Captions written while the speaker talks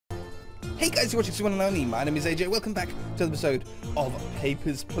Hey guys, you're watching Someone and Only. My name is AJ. Welcome back to another episode of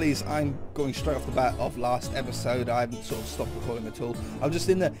Papers, Please. I'm going straight off the bat of last episode. I haven't sort of stopped recording at all. I'm just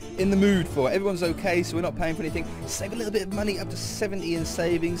in the mood for it. Everyone's okay, so we're not paying for anything. Save a little bit of money, up to 70 in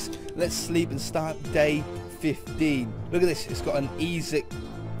savings. Let's sleep and start day 15. Look at this. It's got an easy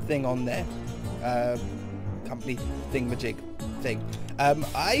thing on there. Company thingamajig thing.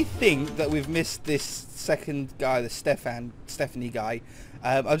 I think that we've missed this second guy, the Stephanie guy.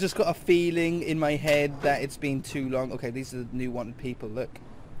 I've just got a feeling in my head that it's been too long. Okay, these are the new wanted people. Look,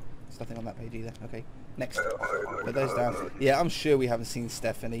 there's nothing on that page either. Okay, next. Put those down. Yeah, I'm sure we haven't seen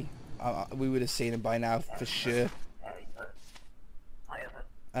Stephanie. We would have seen him by now for sure.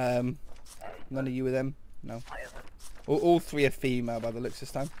 None of you with them? No. All three are female by the looks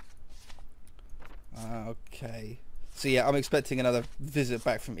this time. Okay. So yeah, I'm expecting another visit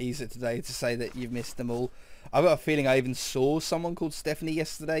back from Isa today to say that you've missed them all. I've got a feeling I even saw someone called Stephanie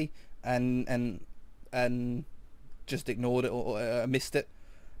yesterday and just ignored it or missed it.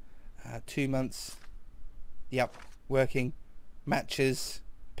 2 months. Yep, working. Matches,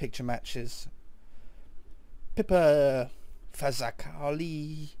 picture matches. Pippa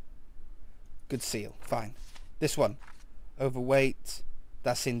Fazakali. Good seal, fine. This one, overweight,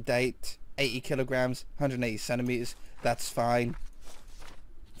 that's in date. 80 kilograms, 180 centimeters, that's fine.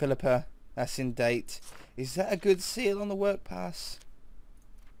 Philippa, that's in date. Is that a good seal on the work pass?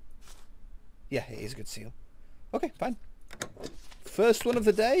 Yeah, it is a good seal. Okay, fine. First one of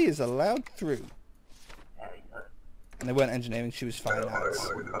the day is allowed through. And they weren't engineering, she was fine arts.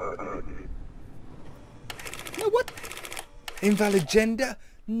 No, what? Invalid gender?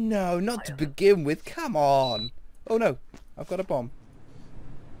 No, not to begin with. Come on. Oh no, I've got a bomb.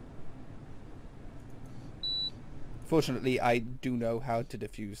 Fortunately, I do know how to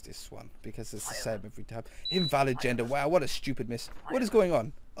defuse this one, because it's the same every time. Invalid gender. Wow, what a stupid miss. What is going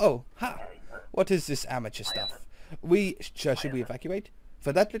on? Oh, ha! What is this amateur stuff? Should we evacuate?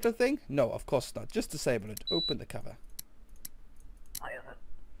 For that little thing? No, of course not. Just disable it. Open the cover.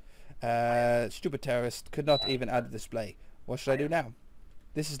 Stupid terrorist. Could not even add a display. What should I do now?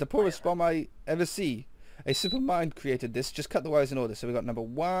 This is the poorest bomb I ever see. A simple mind created this. Just cut the wires in order. So we got number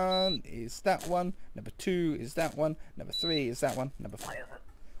 1 is that one. Number 2 is that one. Number 3 is that one. Number 4.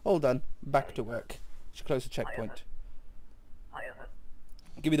 All done. Back to work. Should close the checkpoint.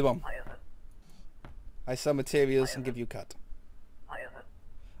 Give me the bomb. I sell materials and give you cut.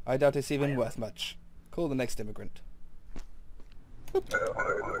 I doubt it's even worth much. Call the next immigrant. Oops.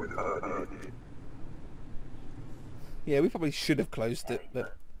 Yeah, we probably should have closed it,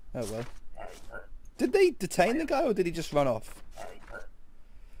 but oh well. Did they detain the guy or did he just run off?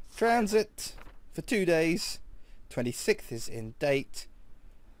 Transit for 2 days. 26th is in date.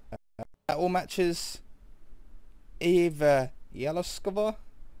 All matches. Eva Yaloskova.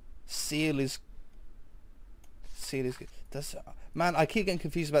 Seal is good. Man, I keep getting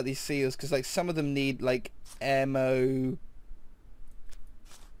confused about these seals because like some of them need like MO.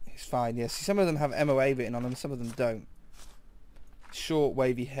 It's fine, yes. Some of them have MOA written on them, some of them don't. Short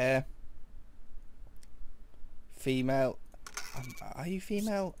wavy hair. Female. Are you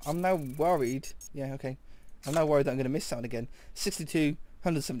female? I'm now worried. Yeah, okay. I'm now worried that I'm going to miss something again. 62,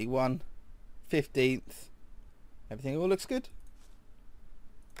 171, 15th. Everything all looks good.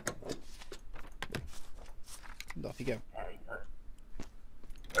 And off you go.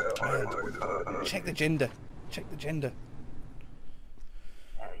 Check the gender. Check the gender.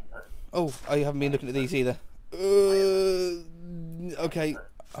 Oh, I haven't been looking at these either. Okay.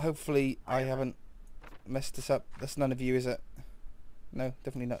 Hopefully I haven't messed this up. That's none of you, is it? No,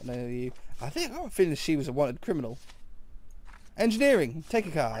 definitely not none of you. I think I got a feeling she was a wanted criminal. Engineering, take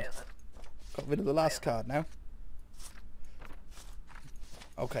a card. Got rid of the last card now.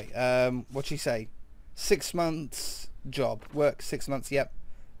 Okay, what'd she say? 6 months job. Work 6 months, yep.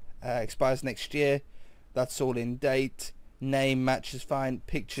 Expires next year. That's all in date. Name matches fine.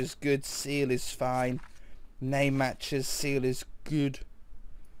 Pictures good. Seal is fine. Name matches. Seal is good.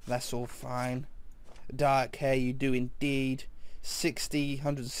 That's all fine. Dark hair you do indeed. 60,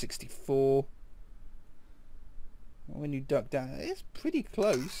 164. When you duck down, it's pretty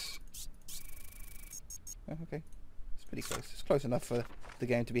close. Oh, okay, it's pretty close. It's close enough for the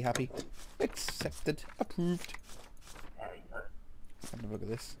game to be happy. Accepted. Approved. Have a look at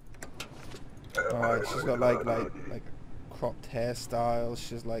this. Alright, she's got like cropped hairstyle.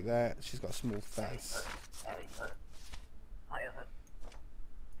 She's like that. She's got a small face.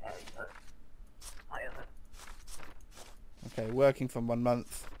 Okay, working for 1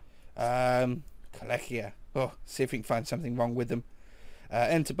 month. Kalekia. Oh, see if we can find something wrong with them.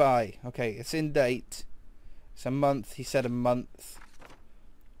 Enter buy. Okay, it's in date. It's a month. He said a month.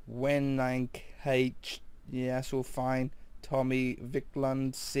 Wen H. Yeah, that's all fine. Tommy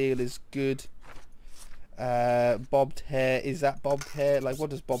Viklund. Seal is good. Bobbed hair. Is that bobbed hair? Like, what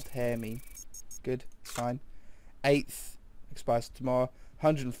does bobbed hair mean? Good. Fine. 8th. Expires tomorrow.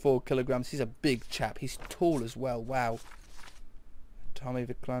 104 kilograms. He's a big chap. He's tall as well. Wow. Tommy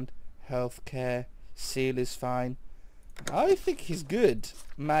Viklund. Healthcare. Seal is fine. I think he's good.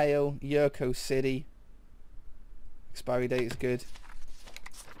 Male. Yurko City. Expiry date is good.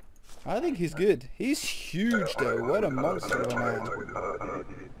 I think he's good. He's huge though. What a monster of a man.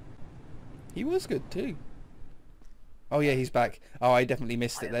 He was good too. Oh yeah, he's back. Oh, I definitely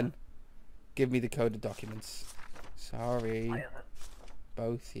missed it then. Give me the code of documents. Sorry.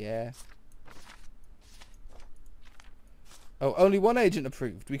 Both, yeah. Oh, only one agent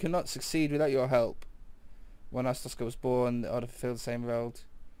approved. We cannot succeed without your help. When Astoska was born, the order fulfilled the same role.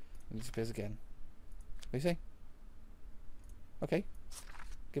 And disappears again. What do you say? Okay.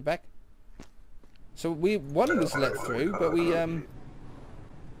 Get back. So one was let through, but we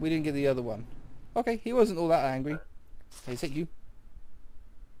didn't get the other one. Okay, he wasn't all that angry. Hey, is it you?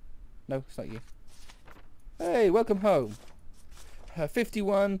 No, it's not you. Hey, welcome home.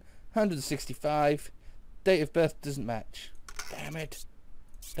 51, 165. Date of birth doesn't match. Damn it.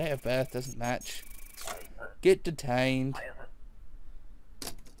 Date of birth doesn't match. Get detained.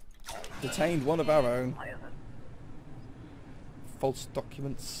 Detained one of our own. False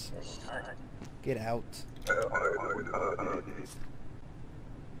documents. Get out.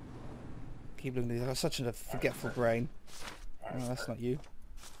 Keep looking at these. I've got such a forgetful brain. Oh, that's not you.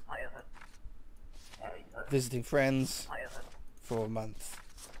 Visiting friends for a month.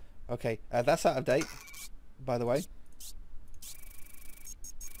 Okay, that's out of date, by the way.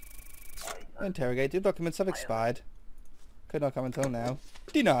 Interrogated. Documents have expired. Could not come until now.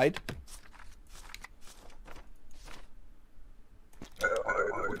 Denied.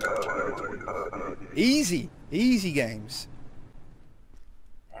 Easy. Easy games.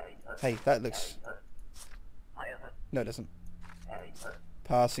 Hey, that looks... No, it doesn't.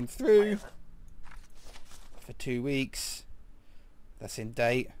 Passing through. For 2 weeks. That's in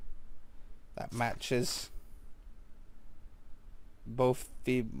date. That matches. Both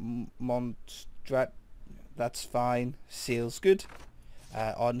the Montstrat. That's fine. Seal's good.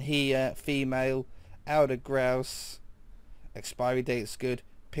 On here, female. Outer grouse. Expiry date's good.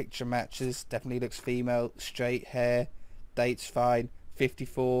 Picture matches. Definitely looks female. Straight hair. Date's fine.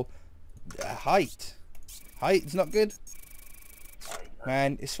 54. Height. Height's not good.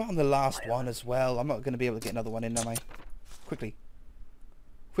 Man, it's from the last one as well. I'm not going to be able to get another one in, am I? Quickly.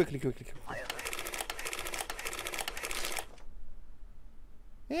 Quickly, quickly, quickly.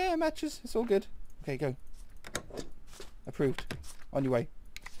 Yeah, matches. It's all good. Okay, go. Approved. On your way.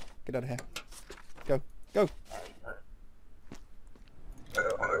 Get out of here. Go. Go.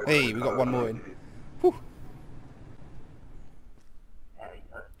 Hey, we got one more in. Whew.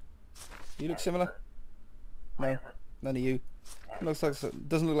 You look similar? No, none of you. Looks like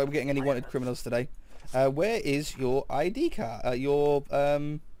doesn't look like we're getting any wanted criminals today. Where is your ID card? Your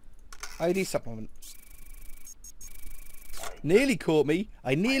ID supplement. Nearly caught me.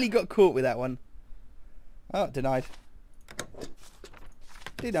 I nearly got caught with that one. Oh, denied.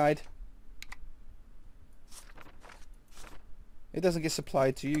 Denied. It doesn't get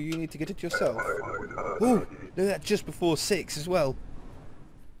supplied to you. You need to get it yourself. Oh, look at that, just before 6 as well.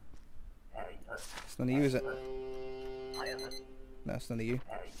 It's none of you, is it? No, it's none of you.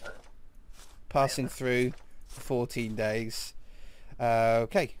 Passing through for 14 days.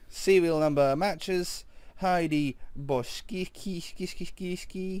 Okay. Serial number matches. Heidi Boschki.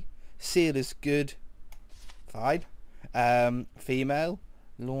 Seal is good. Fine. Female.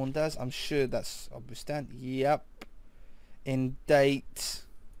 Launders. I'm sure that's obvious. Yep. In date.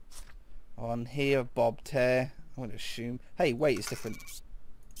 On here, bobbed hair. I'm going to assume. Hey, wait, it's different.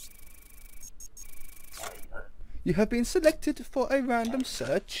 You have been selected for a random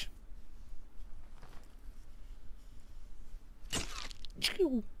search.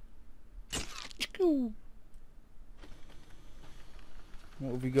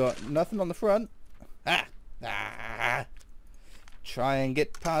 What have we got? Nothing on the front. Ah! Ah! Try and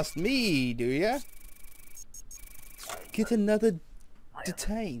get past me, do ya? Get another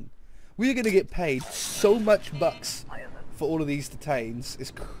detain. We're gonna get paid so much bucks for all of these detains.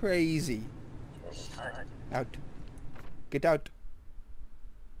 It's crazy. Out. Get out.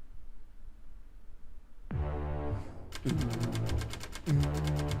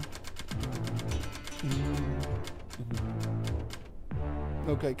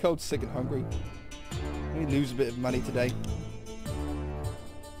 Okay, cold, sick and hungry. We lose a bit of money today.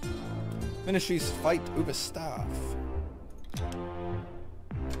 Ministries fight over staff.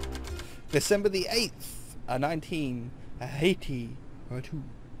 December the 8th, 1982.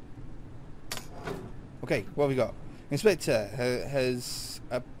 Okay, what have we got? Inspector has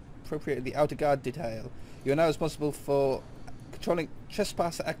appropriated the outer guard detail. You are now responsible for controlling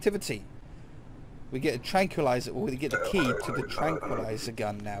trespasser activity. We get a tranquilizer, or we get the key to the tranquilizer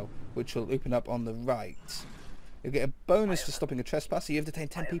gun now, which will open up on the right. You'll get a bonus for stopping a trespasser. You have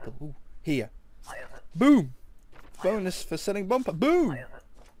detained 10 people. Ooh, here. Boom! Bonus for selling bumper. Boom!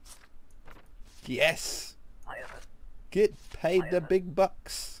 Yes! Get paid the big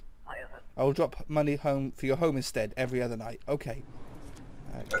bucks. I will drop money home for your home instead every other night. Okay.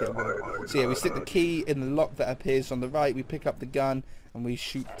 So yeah, we stick the key in the lock that appears on the right. We pick up the gun and we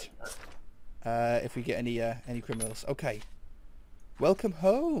shoot if we get any criminals. Okay. Welcome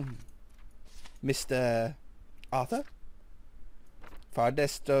home, Mr. Arthur.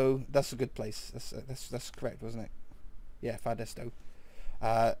 Fardesto. That's a good place. That's correct, wasn't it? Yeah, Fardesto.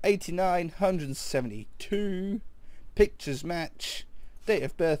 89, 172. Pictures match. Date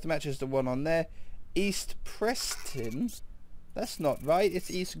of birth matches the one on there. East Preston. That's not right. It's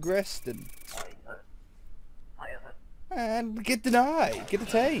East Greston. And get denied. Get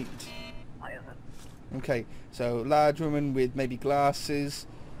detained. Okay, so large woman with maybe glasses.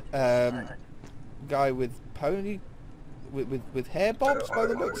 Guy with pony. With hair bobs by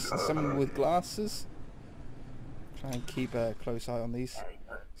the looks. And someone with glasses. Try and keep a close eye on these.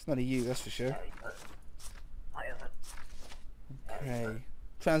 It's none of you, that's for sure. Okay,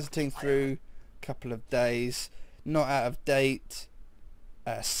 transiting through, couple of days, not out of date,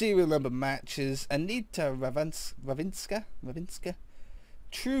 serial number matches, Anita Ravinska,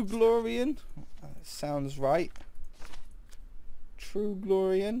 True Glorian, sounds right, True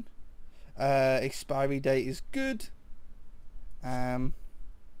Glorian, expiry date is good, I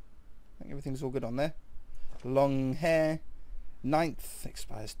think everything's all good on there, long hair, 9th,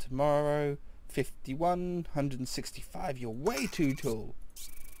 expires tomorrow, 51, 165, you're way too tall.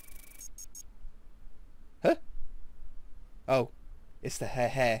 Huh? Oh, it's the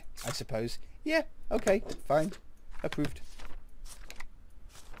hair, I suppose. Yeah, okay, fine. Approved.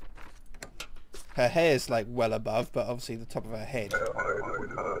 Her hair's like well above, but obviously the top of her head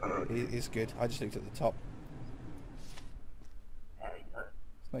is good. I just looked at the top.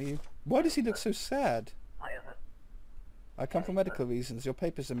 It's not you. Why does he look so sad? I come for medical reasons. Your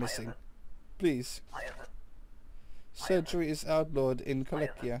papers are missing. Please. Surgery is outlawed in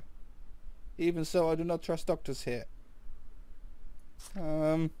Kolekia. Even so, I do not trust doctors here.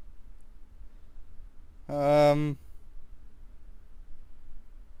 Oh,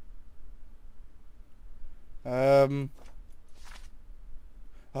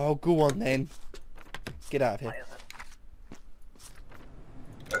 go on then. Get out of here.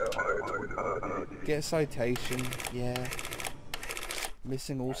 Get a citation. Yeah.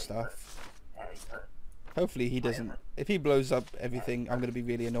 Missing all stuff. Hopefully he doesn't. If he blows up everything, I'm going to be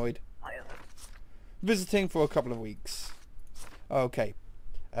really annoyed. Visiting for a couple of weeks. Okay.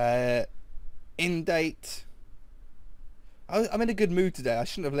 In date. I'm in a good mood today. I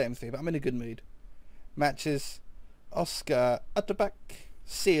shouldn't have let him through, but I'm in a good mood. Matches. Oscar Utterback.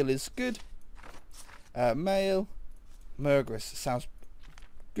 Seal is good. Male. Murgress. Sounds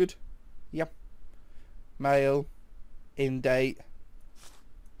good. Yep. Male. In date.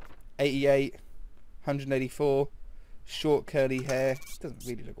 88. 184. Short curly hair. Doesn't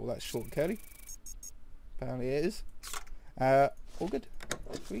really look all that short and curly. Apparently it is. All good.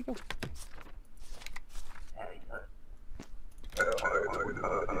 Here we go.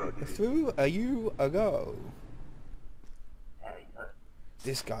 Through you a go.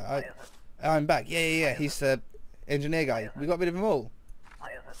 This guy. I'm back. Yeah. He's the engineer guy. We got rid of them all.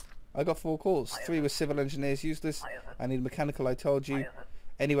 I got 4 calls. 3 were civil engineers, useless. I need mechanical, I told you.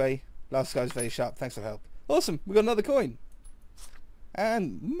 Anyway, last guy's very sharp. Thanks for the help. Awesome. We got another coin.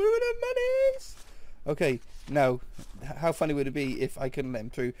 And moving of monies. Okay, now, how funny would it be if I couldn't let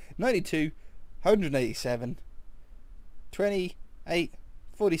him through? 92, 187, 28,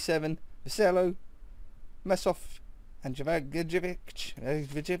 47, Vasello, Mesov, and Javagic,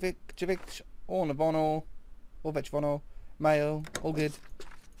 Ornavono, Orvechvono, Mail, all good.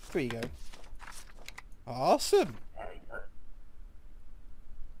 There you go. Awesome.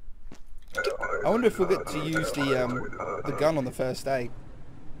 I wonder if we'll get to use the gun on the first day.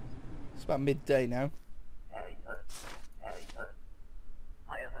 It's about midday now.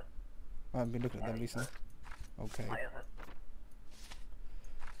 I haven't been looking at them recently. Okay.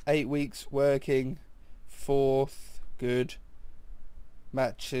 8 weeks working. 4th. Good.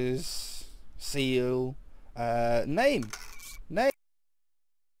 Matches. Seal. Name.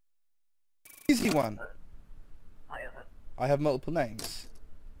 Easy one. I have multiple names.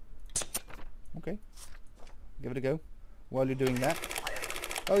 Okay. Give it a go. While you're doing that.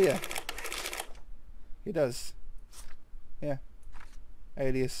 Oh yeah. He does. Yeah.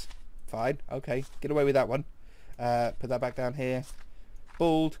 Alias. Fine. Okay. Get away with that one. Put that back down here.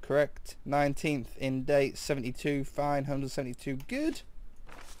 Bald. Correct. 19th in date. 72. Fine. 172. Good.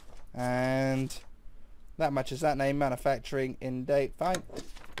 And that matches that name. Manufacturing in date. Fine.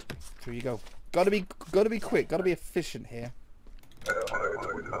 Through you go. Gotta be quick. Gotta be efficient here.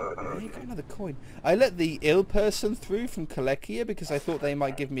 You got another coin. I let the ill person through from Kalekia because I thought they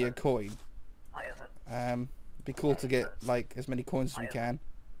might give me a coin. It'd be cool to get like as many coins as we can.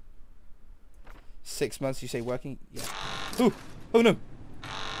 6 months, you say working? Yeah. Oh! Oh no!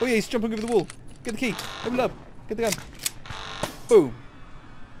 Oh yeah, he's jumping over the wall. Get the key. Open it up. Get the gun. Boom.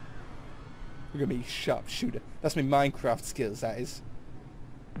 Look at me, sharpshooter. That's my Minecraft skills, that is.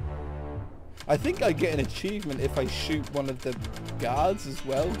 I think I get an achievement if I shoot one of the guards as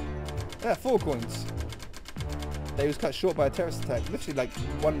well. Yeah, 4 coins. They was cut short by a terrorist attack. Literally like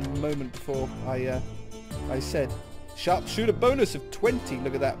 1 moment before I said. Sharpshooter bonus of 20.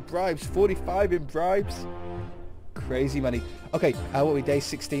 Look at that. Bribes. 45 in bribes. Crazy money. Okay, what are we? Day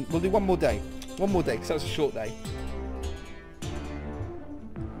 16. We'll do one more day. One more day, because that was a short day.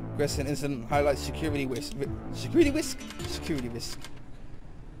 Aggressive incident highlights security risk. Security risk? Security risk.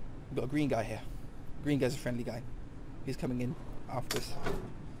 We've got a green guy here. Green guy's a friendly guy. He's coming in after us.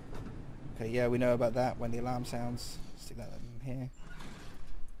 Okay, yeah, we know about that when the alarm sounds. Stick that in here.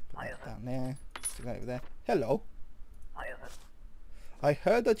 Put that down there. Stick that over there. Hello. I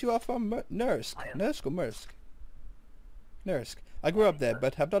heard that you are from Nursk. Nursk or Mursk? Nursk. I grew up there,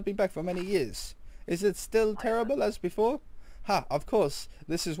 but have not been back for many years. Is it still terrible as before? Ha, of course.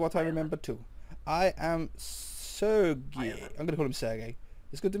 This is what I remember too. I am Sergey. I'm going to call him Sergey.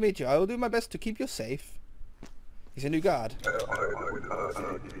 It's good to meet you. I will do my best to keep you safe. He's a new guard.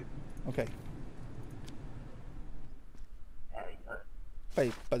 Okay.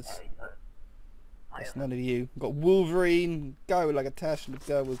 Hey, Buzz. That's none of you. We've got Wolverine. Guy with like a tash and a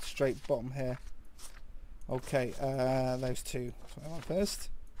girl with straight bottom hair. Okay, those two. That's what I want first.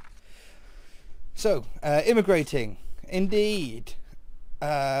 So, immigrating. Indeed.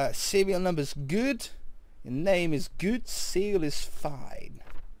 Serial number's good. Your name is good. Seal is fine.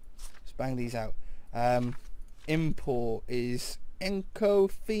 Let's bang these out. Import is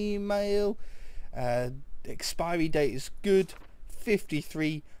Enco female. Expiry date is good.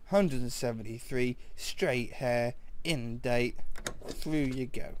 53, 173. Straight hair. In date. Through you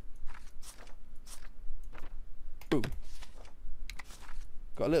go. Boom.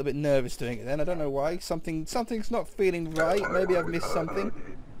 Got a little bit nervous doing it then. I don't know why. Something's not feeling right. Maybe I've missed something.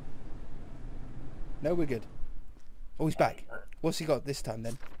 No, we're good. Oh, he's back. What's he got this time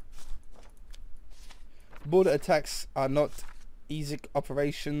then? Border attacks are not easy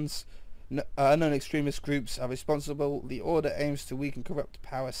operations. No, unknown extremist groups are responsible. The order aims to weaken corrupt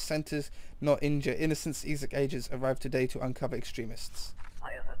power centers, not injure innocents. ESIC agents arrive today to uncover extremists.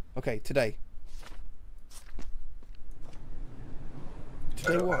 Okay, today.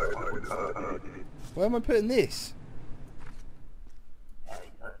 Today what? Where am I putting this?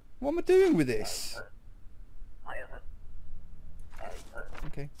 What am I doing with this?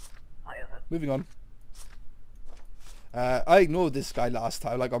 Okay. Moving on. I ignored this guy last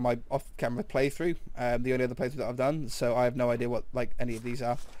time, like on my off-camera playthrough. The only other playthrough that I've done, so I have no idea what like any of these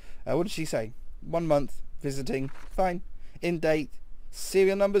are. What did she say? 1 month visiting. Fine. In date.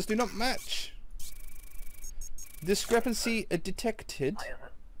 Serial numbers do not match. Discrepancy detected.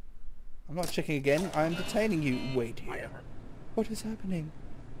 I'm not checking again. I am detaining you. Wait here. What is happening?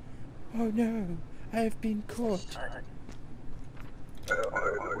 Oh no, I have been caught.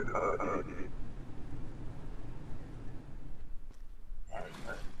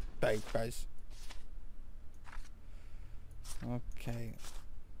 Base. Okay.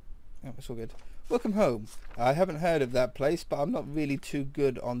 Oh, it's all good. Welcome home. I haven't heard of that place, but I'm not really too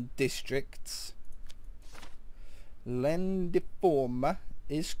good on districts. Lendiforma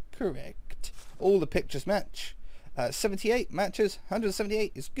is correct. All the pictures match. 78 matches.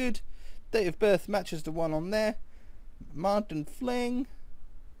 178 is good. Date of birth matches the one on there. Martin Fling.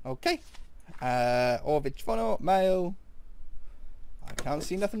 Okay. Orvich Fono, male. I can't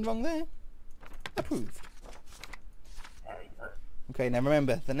see nothing wrong there. Approved. Okay, now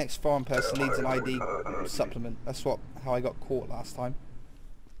remember, the next foreign person needs an ID supplement. That's how I got caught last time.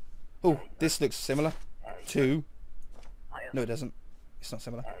 Oh, this looks similar to... No, it doesn't. It's not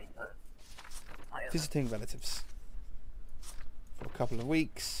similar. Visiting relatives. For a couple of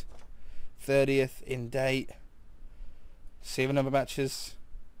weeks. 30th in date. Serial number matches.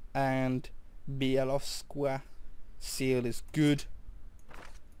 And Bielowska. Seal is good.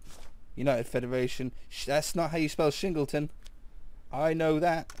 United Federation. That's not how you spell Shingleton. I know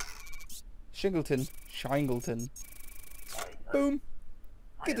that. Shingleton. Shingleton. Boom.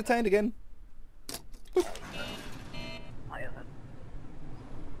 Get detained again. Boop. What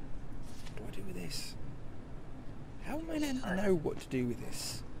do I do with this? How am I meant to know what to do with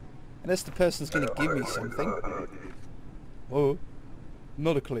this? Unless the person's going to give me something. Whoa.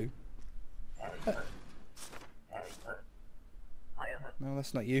 Not a clue. No,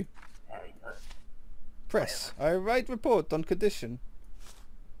 that's not you. Press. I write report on condition.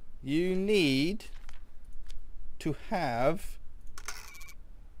 You need to have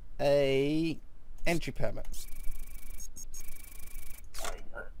a entry permit.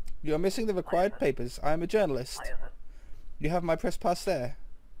 You are missing the required papers. I am a journalist. You have my press pass there.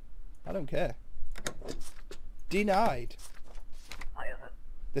 I don't care. Denied.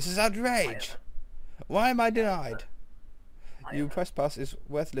 This is outrage. Why am I denied? Your press pass is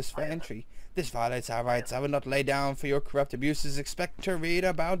worthless for entry. This violates our rights. I will not lay down for your corrupt abuses. Expect to read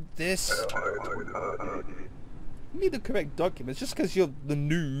about this. You need the correct documents. Just because you're the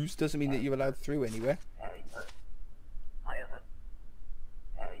news doesn't mean that you're allowed through anywhere.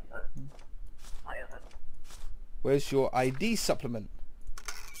 Where's your ID supplement?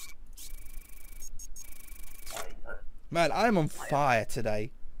 Man, I'm on fire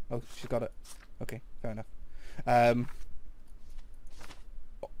today. Oh, she's got it. Okay, fair enough.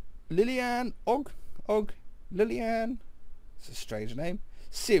 Lillian Lillian. It's a strange name.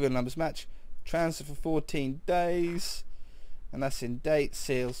 Serial numbers match. Transfer for 14 days. And that's in date.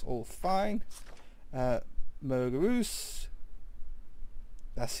 Sales all fine. Muguruus.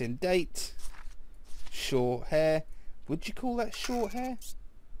 That's in date. Short hair. Would you call that short hair? It's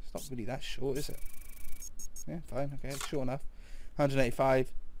not really that short, is it? Yeah, fine. Okay, it's short enough.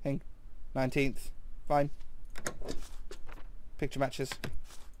 185. Thing. 19th. Fine. Picture matches.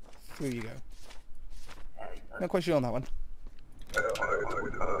 Through you go. Not quite sure on that one.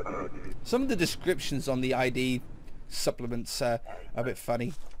 Some of the descriptions on the ID supplements are a bit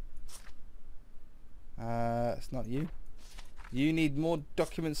funny. It's not you. You need more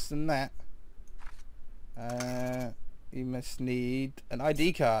documents than that. You must need an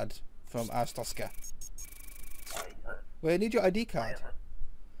ID card from Arstoska. Well, I need your ID card.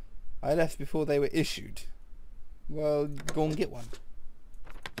 I left before they were issued. Well, go and get one.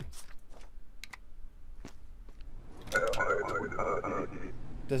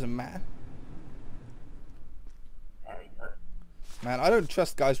 Doesn't matter. Man, I don't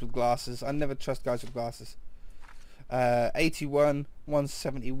trust guys with glasses. I never trust guys with glasses. 81,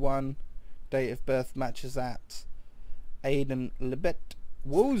 171. Date of birth matches that. Aidan Libet.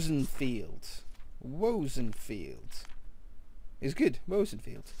 Wozenfield. Wozenfield. Is good.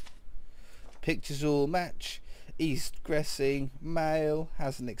 Wozenfield. Pictures all match. East Gressing. Mail.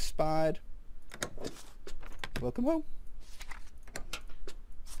 Hasn't expired. Welcome home.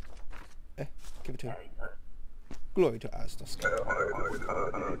 Give it to her. Glory to Arstoska.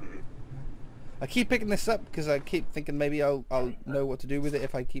 I keep picking this up because I keep thinking maybe I'll know what to do with it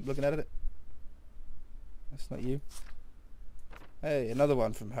if I keep looking at it. That's not you. Hey, another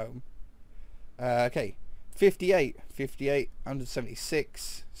one from home. Okay. 58. 58.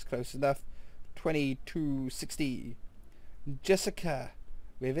 176. It's close enough. 2260. Jessica.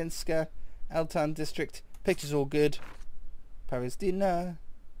 Ravinska. Altan District. Pictures all good. Paris dinner.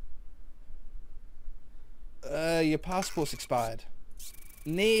 Your passport's expired.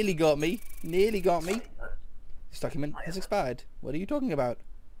 Nearly got me. Nearly got me. This document has expired. What are you talking about?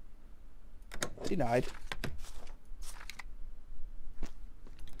 Denied.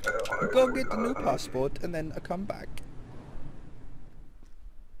 Go get the new passport and then come back.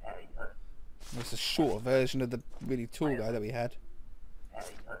 That's a shorter version of the really tall guy that we had.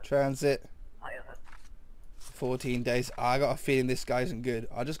 Transit. 14 days. I got a feeling this guy isn't good.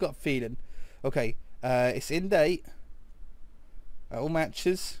 I just got a feeling. Okay. It's in date. All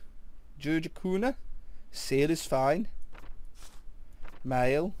matches. Georgia Kuna. Seal is fine.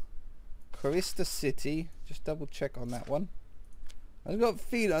 Mail. Carista City. Just double check on that one. I've got a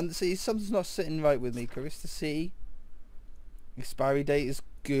feeling. See, something's not sitting right with me. Carista City. Expiry date is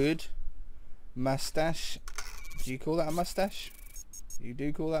good. Mustache. Do you call that a mustache? You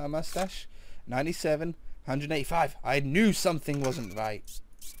do call that a mustache? 97. 185. I knew something wasn't right.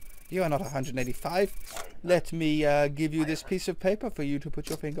 You are not 185. Let me give you this piece of paper for you to put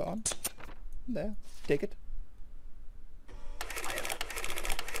your finger on. There. Take it.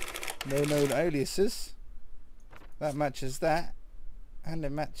 No known aliases. That matches that. And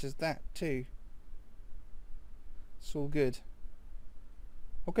it matches that too. It's all good.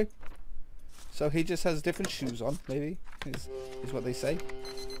 Okay. So he just has different shoes on, maybe, is what they say.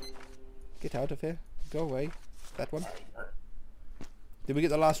 Get out of here. Go away. That one. Did we get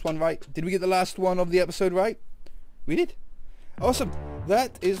the last one right? Did we get the last one of the episode right? We did. Awesome.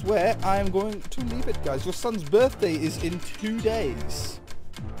 That is where I am going to leave it, guys. Your son's birthday is in 2 days.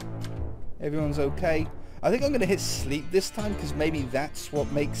 Everyone's okay. I think I'm going to hit sleep this time because maybe that's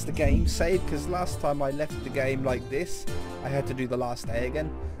what makes the game save. Because last time I left the game like this, I had to do the last day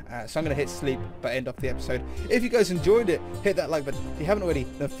again. So I'm going to hit sleep but end off the episode. If you guys enjoyed it, hit that like button. If you haven't already,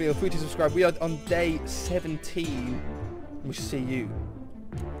 then feel free to subscribe. We are on day 17. We shall see you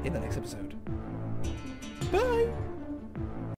in the next episode.